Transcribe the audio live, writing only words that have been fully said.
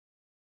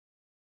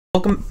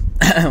Welcome,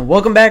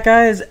 welcome back,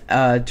 guys,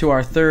 to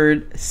our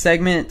third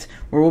segment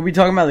where we'll be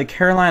talking about the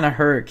Carolina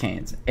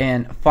Hurricanes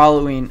and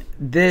following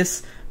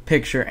this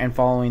picture and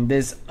following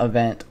this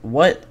event,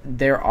 what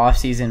their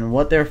offseason,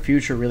 what their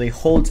future really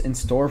holds in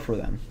store for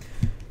them.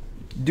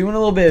 Doing a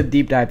little bit of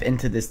deep dive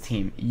into this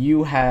team,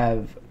 you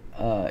have,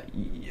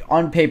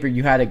 on paper,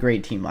 you had a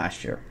great team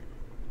last year.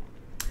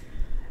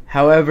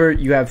 However,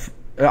 you have.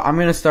 I'm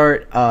going to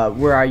start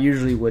where I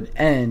usually would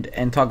end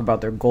and talk about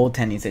their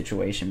goaltending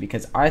situation,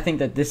 because I think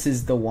that this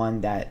is the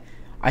one that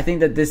I think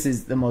that this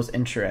is the most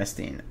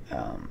interesting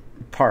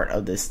part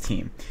of this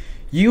team.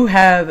 You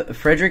have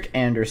Frederik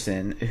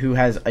Andersen, who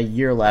has a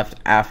year left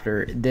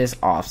after this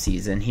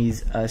offseason.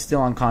 He's still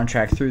on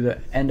contract through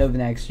the end of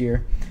next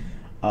year.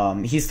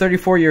 He's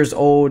 34 years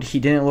old. He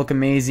didn't look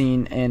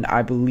amazing, and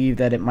I believe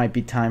that it might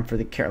be time for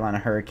the Carolina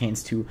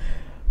Hurricanes to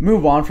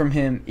move on from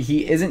him.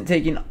 He isn't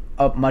taking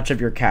up much of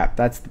your cap.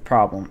 That's the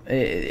problem.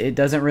 It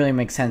doesn't really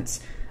make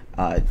sense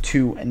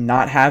to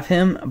not have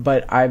him,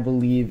 but I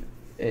believe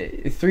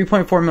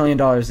 $3.4 million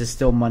is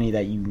still money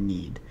that you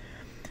need.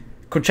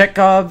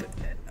 Kochetkov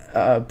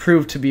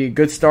proved to be a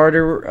good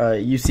starter.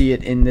 You see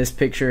it in this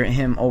picture,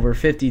 him over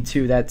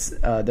 52. That's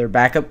their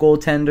backup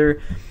goaltender.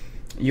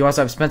 You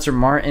also have Spencer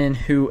Martin,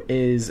 who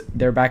is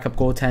their backup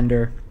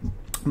goaltender,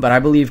 but I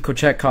believe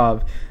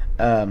Kochetkov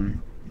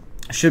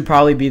should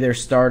probably be their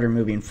starter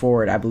moving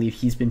forward. I believe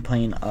he's been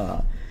playing.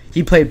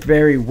 He played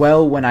very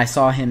well when I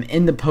saw him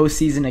in the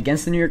postseason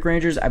against the New York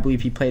Rangers. I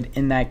believe he played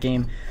in that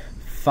game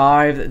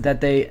 5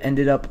 that they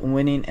ended up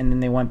winning, and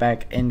then they went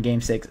back in game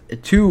 6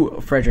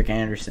 to Frederik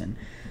Andersen.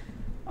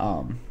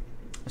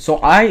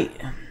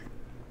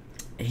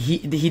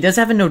 He does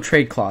have a no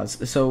trade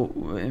clause, so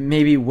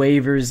maybe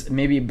waivers,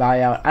 maybe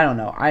buyout. I don't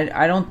know.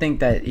 I don't think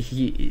that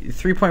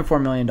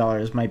 $3.4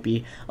 million might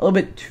be a little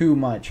bit too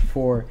much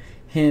for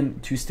him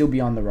to still be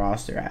on the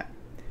roster at.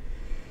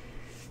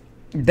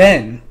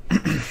 Then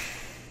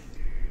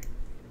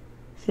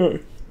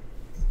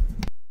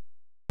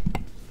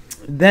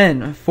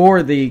then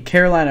for the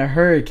Carolina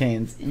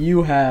Hurricanes,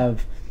 you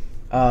have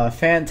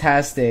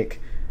fantastic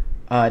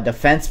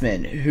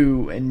defensemen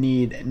who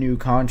need new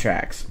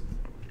contracts.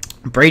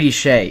 Brady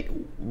Shea,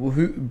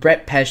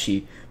 Brett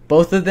Pesce,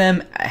 both of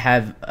them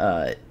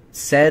have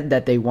said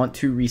that they want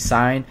to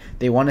resign.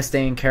 They want to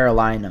stay in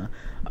Carolina,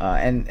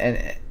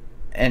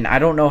 and I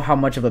don't know how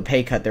much of a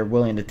pay cut they're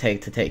willing to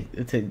take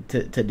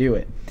to do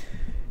it.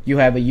 You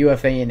have a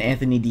UFA in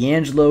Anthony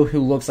DeAngelo, who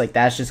looks like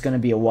that's just going to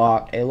be a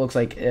walk. It looks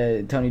like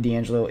Tony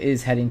DeAngelo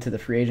is heading to the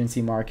free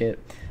agency market.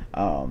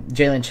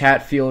 Jalen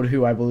Chatfield,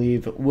 who I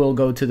believe will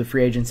go to the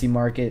free agency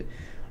market.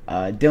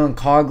 Dylan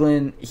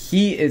Coughlin,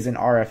 he is an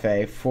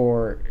RFA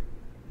for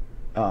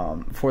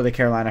the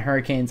Carolina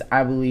Hurricanes.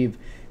 I believe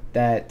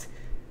that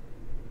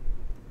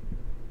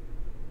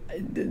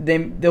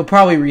they'll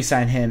probably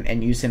re-sign him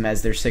and use him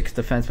as their 6th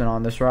defenseman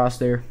on this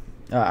roster.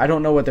 I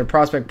don't know what their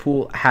prospect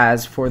pool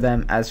has for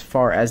them as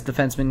far as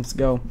defensemen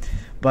go,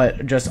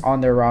 but just on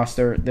their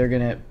roster, they're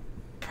going to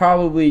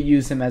probably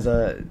use him as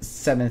a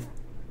 7th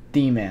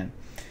D-man.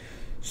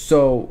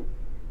 So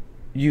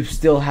you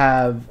still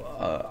have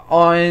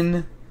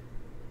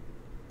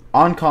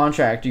on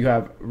contract, you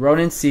have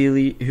Ronan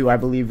Seeley, who I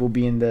believe will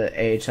be in the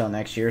AHL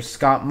next year.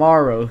 Scott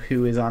Morrow,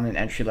 who is on an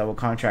entry-level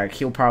contract.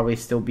 He'll probably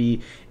still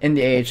be in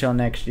the AHL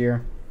next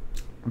year.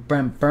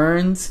 Brent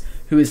Burns,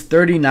 who is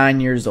 39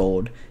 years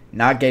old,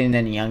 not getting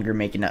any younger,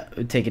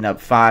 taking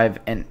up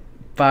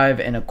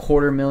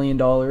 $5.25 million.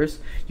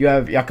 You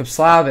have Jakub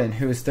Slavin,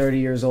 who is 30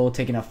 years old,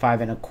 taking up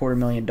 $5.25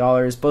 million.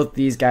 Both of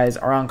these guys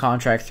are on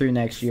contract through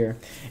next year.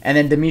 And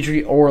then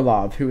Dmitry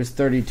Orlov, who is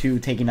 32,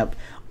 taking up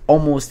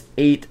almost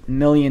 $8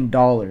 million.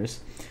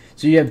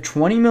 So you have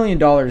 $20 million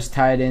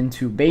tied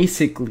into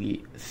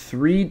basically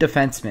 3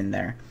 defensemen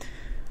there.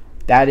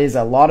 That is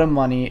a lot of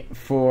money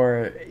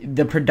for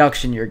the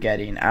production you're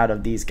getting out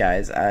of these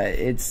guys.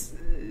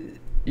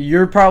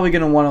 You're probably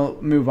going to want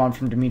to move on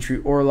from Dmitry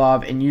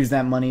Orlov and use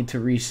that money to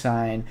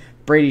re-sign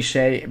Brady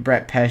Shea,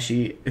 Brett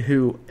Pesce,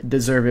 who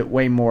deserve it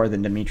way more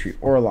than Dmitry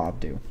Orlov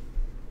do.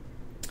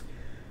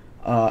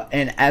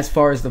 And as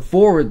far as the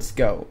forwards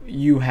go,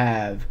 you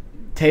have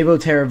Teuvo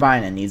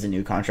Teravainen needs a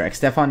new contract.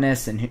 Stefan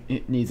Nissen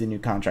needs a new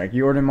contract.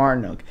 Jordan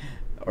Martinook,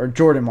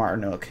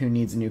 who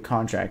needs a new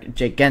contract.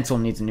 Jake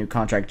Gensel needs a new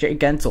contract. Jake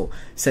Gensel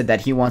said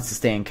that he wants to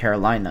stay in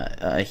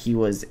Carolina. He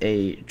was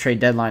a trade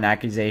deadline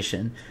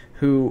acquisition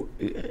who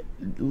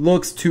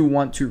looks to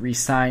want to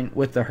re-sign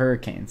with the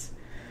Hurricanes.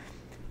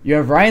 You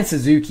have Ryan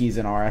Suzuki, who's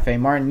an RFA.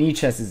 Martin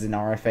Necas is an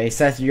RFA.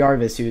 Seth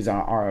Jarvis, who's an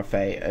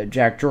RFA.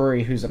 Jack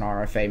Drury, who's an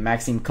RFA.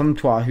 Maxime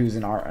Comtois, who's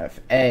an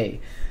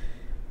RFA.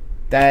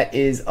 That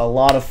is a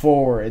lot of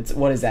forwards.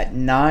 What is that?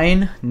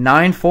 9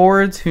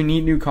 forwards who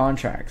need new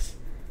contracts.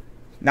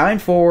 9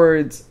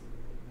 forwards,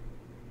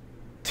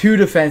 2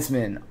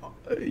 defensemen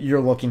you're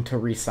looking to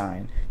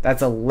re-sign.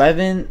 That's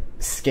 11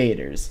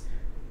 skaters.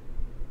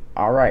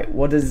 All right,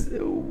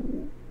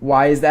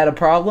 why is that a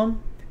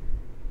problem?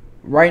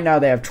 Right now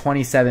they have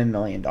 $27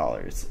 million.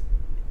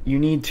 You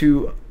need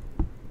to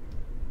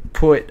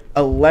put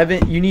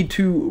 11. You need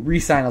to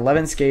re-sign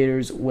 11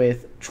 skaters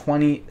with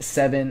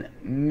 $27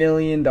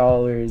 million.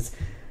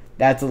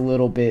 That's a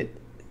little bit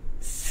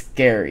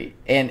scary.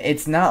 And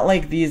it's not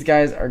like these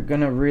guys are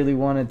going to really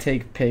want to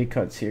take pay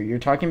cuts here. You're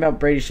talking about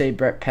Brady Shea,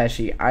 Brett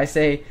Pesce. I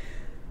say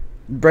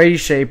Brady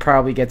Shea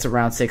probably gets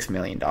around $6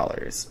 million.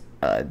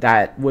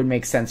 That would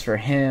make sense for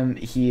him.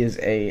 He is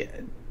a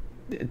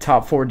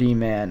top 4D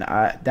man.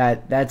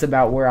 That's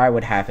about where I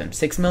would have him.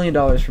 $6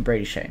 million for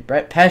Brady Shea.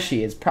 Brett Pesce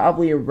is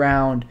probably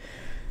around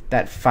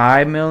that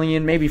 $5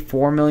 million, maybe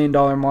 $4 million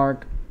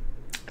mark.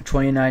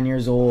 29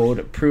 years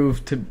old,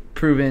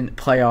 proven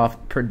playoff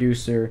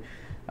producer.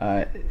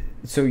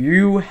 So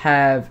you're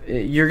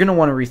going to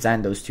want to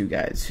re-sign those two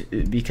guys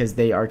because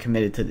they are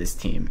committed to this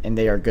team and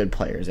they are good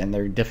players and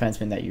they're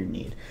defensemen that you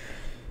need.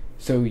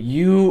 So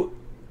you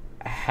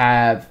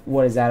have,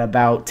 what is that,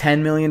 about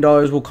 $10 million,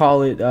 we'll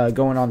call it,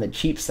 going on the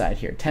cheap side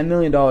here. $10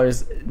 million,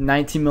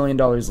 $19 million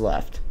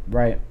left,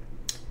 right?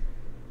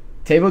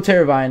 Teuvo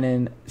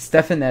Teravainen,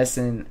 Stefan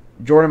Essen,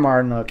 Jordan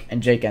Martinook,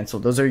 and Jake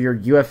Ensel. Those are your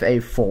UFA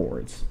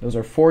forwards. Those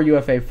are 4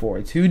 UFA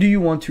forwards. Who do you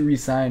want to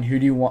re-sign?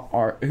 Who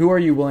are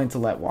you willing to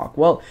let walk?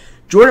 Well,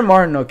 Jordan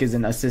Martinook is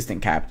an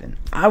assistant captain.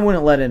 I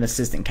wouldn't let an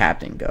assistant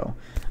captain go.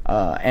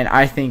 And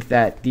I think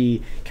that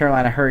the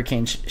Carolina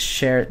Hurricanes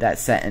share that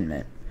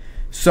sentiment.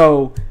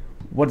 So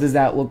what does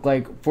that look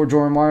like for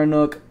Jordan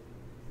Martinook?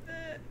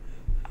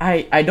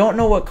 I don't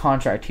know what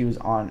contract he was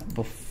on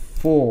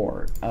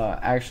before.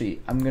 Actually,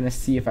 I'm going to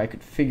see if I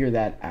could figure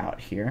that out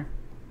here.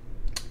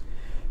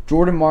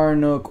 Jordan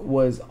Martinook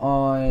was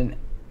on,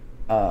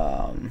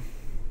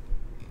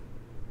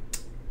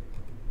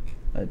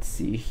 let's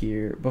see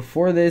here.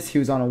 Before this, he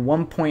was on a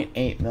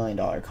 $1.8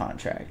 million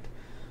contract.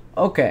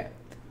 Okay.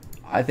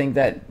 I think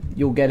that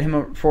you'll get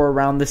him for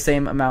around the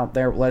same amount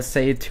there. Let's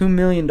say $2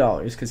 million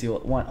because he'll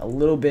want a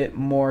little bit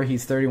more.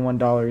 He's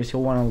 $31.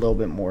 He'll want a little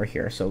bit more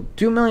here. So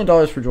 $2 million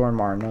for Jordan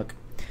Martinook.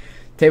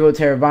 Teuvo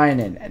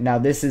Teravainen. Now,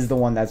 this is the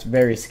one that's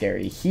very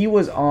scary. He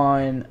was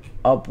on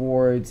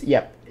upwards.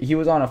 Yep. He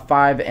was on a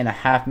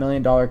 $5.5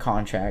 million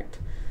contract.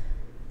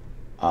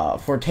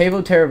 For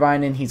Teuvo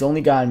Teravainen, he's only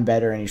gotten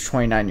better, and he's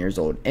 29 years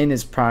old. In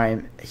his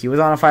prime, he was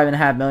on a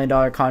 $5.5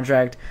 million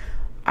contract.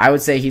 I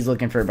would say he's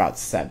looking for about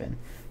 $7 million.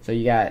 So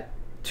you got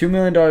 $2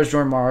 million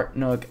Jordan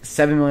Martinook,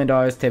 $7 million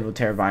Teuvo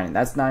Teravainen.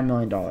 That's $9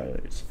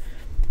 million.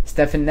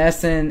 Stefan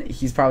Essen,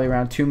 he's probably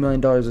around $2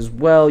 million as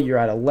well. You're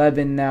at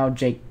 11 now.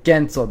 Jake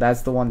Gensel,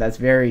 that's the one that's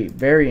very,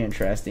 very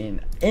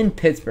interesting. In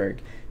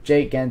Pittsburgh,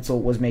 Jake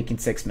Gensel was making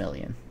 $6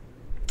 million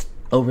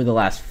over the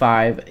last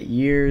 5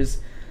 years.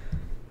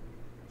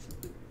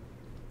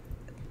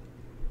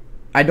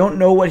 I don't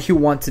know what he'll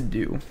want to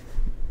do.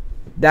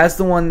 That's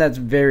the one that's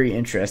very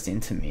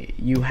interesting to me.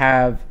 You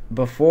have,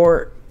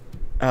 before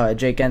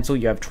Jake Gensel,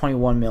 you have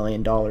 $21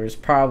 million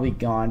probably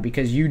gone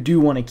because you do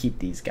want to keep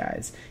these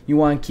guys. You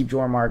want to keep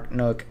Jordan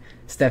Martinook,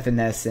 Stefan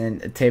Essen,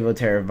 Teuvo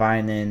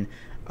Teravainen,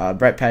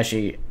 Brett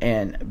Pesce,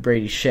 and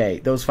Brady Shea.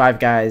 Those 5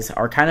 guys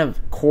are kind of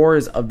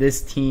cores of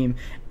this team,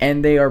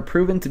 and they are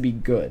proven to be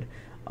good.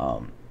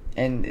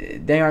 And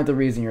they aren't the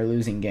reason you're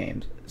losing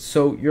games.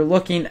 So you're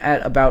looking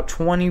at about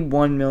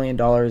 $21 million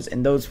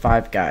in those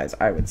 5 guys,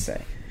 I would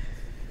say.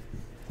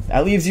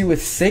 That leaves you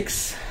with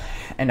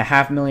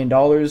 $6.5 million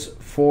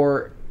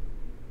for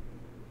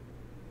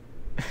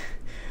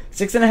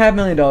 $6.5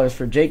 million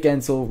for Jake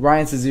Gensel,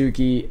 Ryan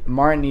Suzuki,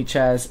 Martin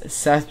Necas,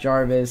 Seth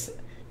Jarvis,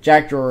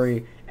 Jack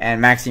Drury,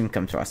 and Maxime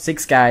Comtois.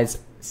 6 guys,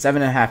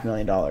 $7.5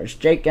 million.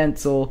 Jake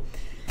Gensel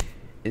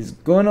is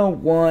gonna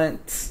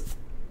want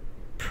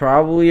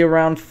probably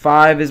around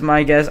 5 is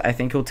my guess. I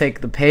think he'll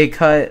take the pay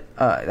cut.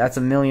 That's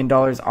 $1 million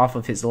off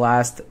of his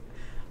last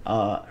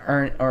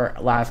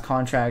last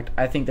contract.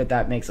 I think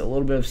that makes a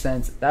little bit of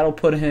sense. That'll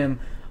put him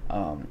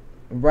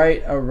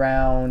right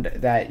around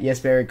that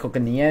Jesperi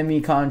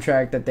Kotkaniemi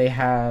contract that they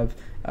have,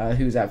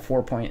 who's at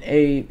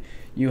 4.8.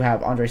 You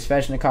have Andrei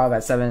Svechnikov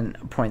at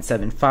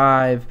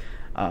 7.75.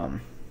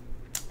 And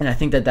I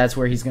think that's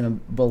where he's going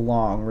to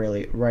belong,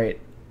 really, right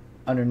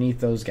underneath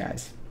those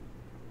guys.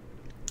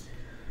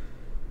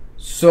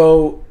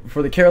 So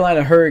for the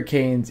Carolina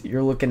Hurricanes,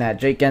 you're looking at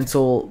Jake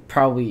Gensel,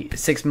 probably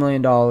 $6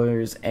 million,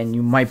 and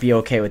you might be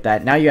okay with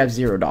that. Now you have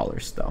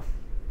 $0, though.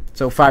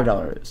 So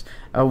 $5,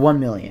 $1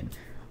 million.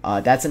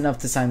 That's enough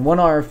to sign 1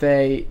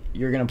 RFA.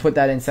 You're going to put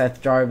that in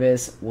Seth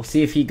Jarvis. We'll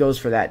see if he goes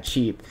for that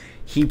cheap.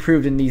 He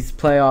proved in these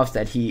playoffs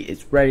that he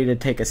is ready to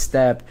take a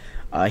step.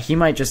 He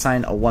might just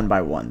sign a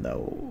 1x1,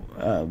 though.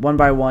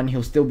 1x1,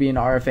 he'll still be an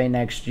RFA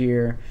next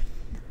year.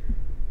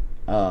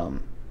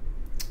 And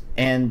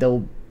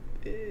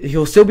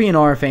he'll still be an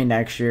RFA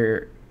next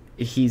year.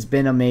 He's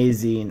been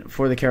amazing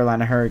for the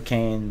Carolina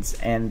Hurricanes,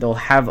 and they'll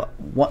have,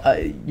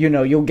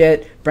 you'll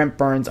get Brent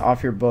Burns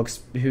off your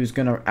books, who's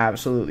going to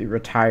absolutely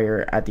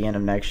retire at the end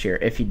of next year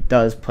if he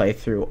does play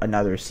through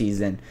another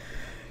season.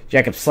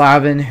 Jacob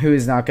Slavin, who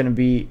is not going to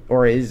be,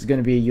 or is going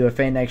to be a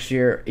UFA next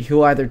year,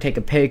 he'll either take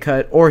a pay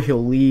cut or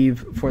he'll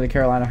leave for the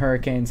Carolina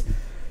Hurricanes.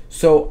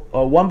 So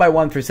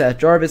 1x1 for Seth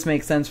Jarvis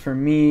makes sense for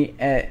me,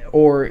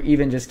 or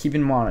even just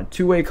keeping him on a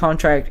two-way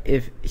contract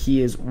if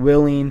he is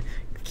willing,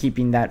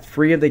 keeping that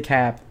free of the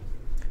cap.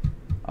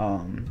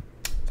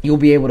 You'll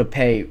be able to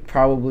pay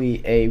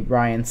probably a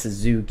Ryan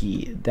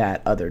Suzuki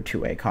that other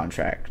two-way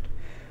contract.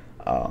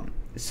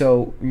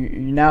 So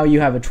now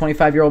you have a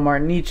 25-year-old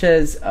Martin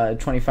Necas, a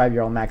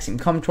 25-year-old Maxime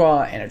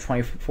Comtois, and a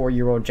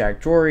 24-year-old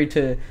Jack Drury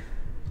to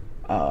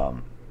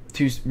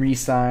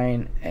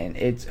re-sign,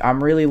 and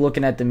I'm really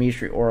looking at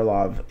Dmitry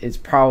Orlov. It's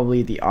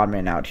probably the odd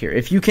man out here.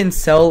 If you can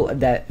sell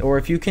that, or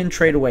if you can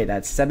trade away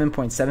that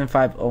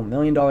 $7.750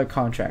 million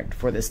contract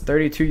for this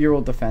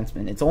 32-year-old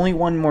defenseman, it's only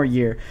one more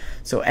year,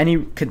 so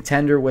any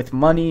contender with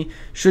money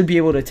should be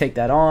able to take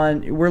that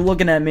on. We're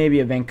looking at maybe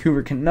a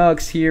Vancouver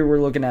Canucks here.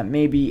 We're looking at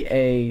maybe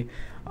a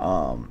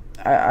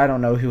I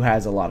don't know who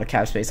has a lot of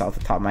cap space off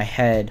the top of my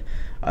head.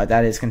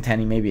 That is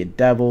contending, maybe a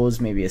Devils,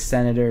 maybe a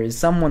Senators,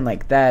 someone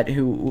like that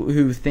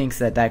who thinks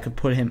that could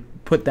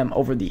put them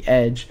over the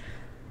edge.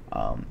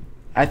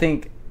 I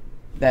think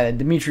that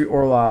Dmitry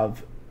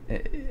Orlov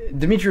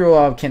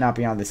cannot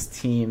be on this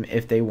team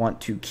if they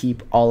want to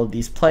keep all of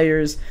these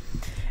players.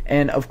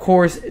 And of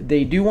course,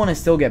 they do want to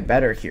still get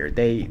better here.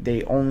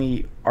 They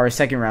only are a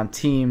second round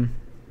team,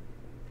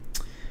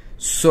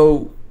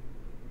 so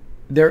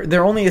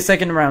they're only a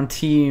second round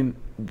team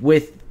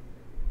with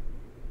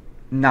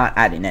not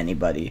adding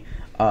anybody.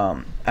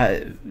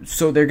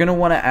 So they're going to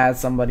want to add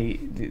somebody.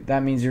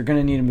 That means you're going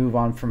to need to move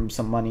on from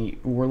some money.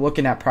 We're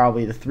looking at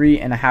probably the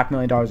 $3.5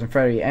 million in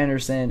Freddie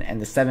Anderson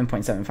and the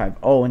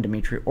 $7.750 in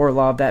Dmitry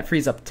Orlov. That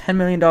frees up $10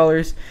 million.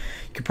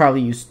 You could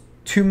probably use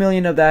 $2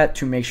 million of that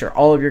to make sure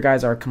all of your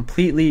guys are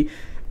completely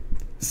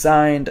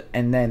signed,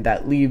 and then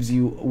that leaves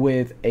you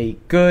with a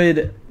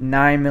good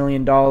 $9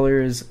 million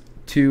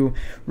to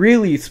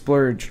really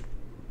splurge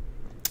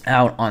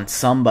out on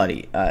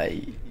somebody.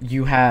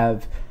 You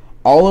have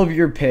all of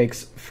your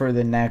picks for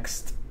the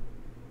next,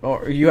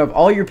 or you have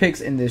all your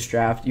picks in this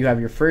draft. You have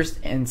your first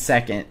and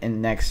second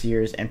in next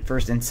year's, and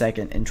first and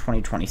second in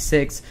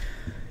 2026.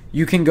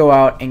 You can go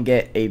out and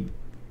get a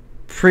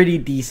pretty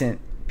decent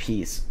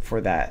piece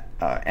for that.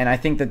 And I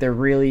think that they're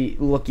really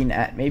looking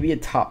at maybe a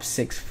top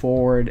 6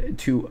 forward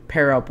to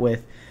pair up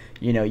with.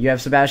 You know, you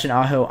have Sebastian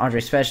Aho,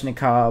 Andrei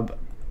Svechnikov,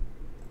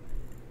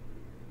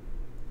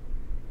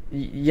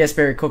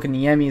 Jesper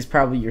Kotkaniemi is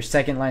probably your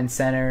second line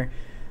center,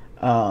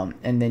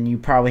 and then you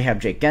probably have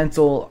Jake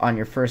Gensel on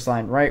your first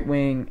line right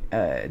wing,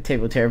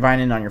 Teuvo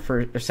Teravainen on your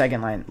first or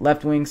second line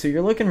left wing. So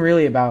you're looking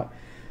really about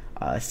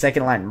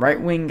second line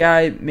right wing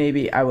guy.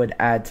 Maybe I would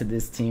add to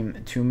this team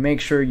to make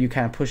sure you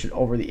kind of push it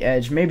over the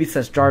edge. Maybe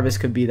Seth Jarvis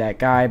could be that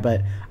guy,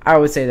 but I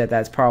would say that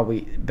that's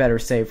probably better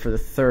saved for the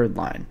third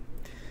line.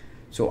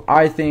 So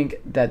I think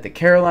that the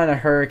Carolina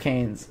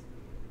Hurricanes,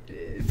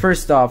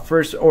 first off,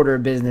 first order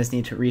of business,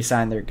 need to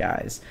re-sign their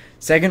guys.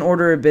 Second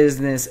order of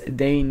business,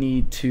 they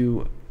need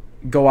to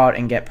go out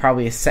and get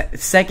probably a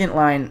second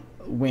line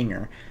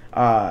winger,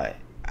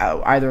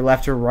 either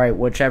left or right,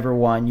 whichever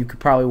one. You could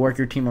probably work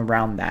your team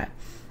around that.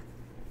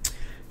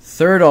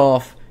 Third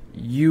off,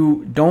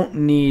 you don't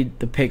need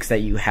the picks that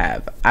you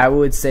have. I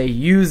would say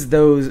use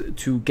those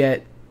to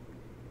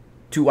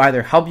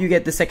either help you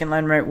get the second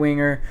line right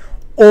winger,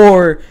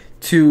 or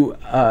to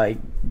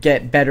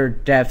get better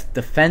depth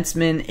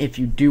defensemen. If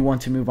you do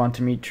want to move on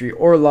to Dmitry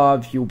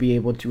Orlov, you'll be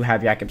able to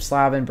have Jakub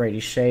Slavin,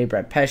 Brady Shea,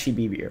 Brett Pesce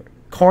be your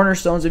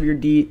cornerstones of your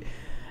D,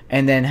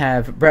 and then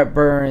have Brett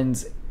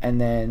Burns, and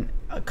then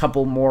a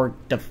couple more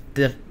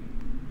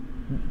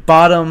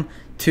bottom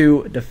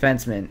 2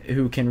 defensemen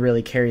who can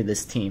really carry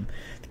this team.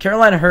 The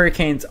Carolina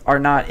Hurricanes are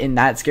not in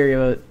that scary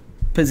of a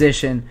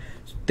position.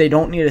 They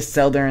don't need to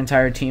sell their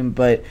entire team,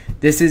 but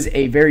this is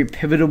a very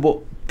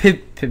pivotal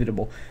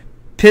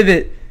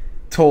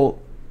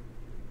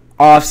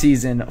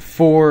offseason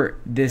for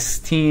this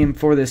team,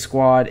 for this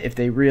squad, if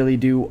they really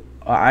do.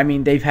 I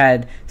mean, they've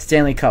had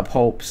Stanley Cup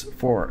hopes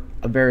for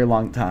a very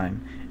long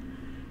time.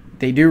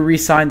 They do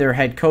re-sign their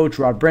head coach,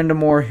 Rod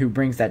Brindamore, who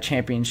brings that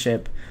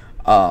championship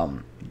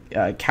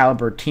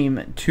caliber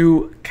team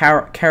to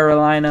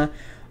Carolina.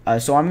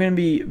 So I'm going to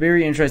be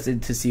very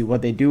interested to see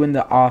what they do in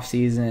the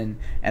offseason,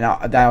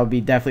 and that will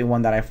be definitely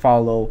one that I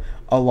follow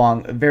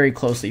along very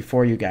closely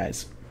for you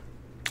guys.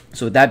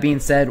 So with that being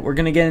said, we're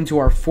going to get into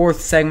our 4th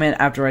segment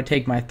after I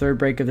take my 3rd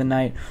break of the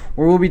night,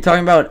 where we'll be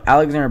talking about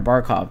Alexander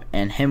Barkov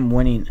and him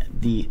winning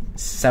the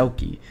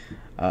Selke.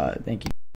 Thank you.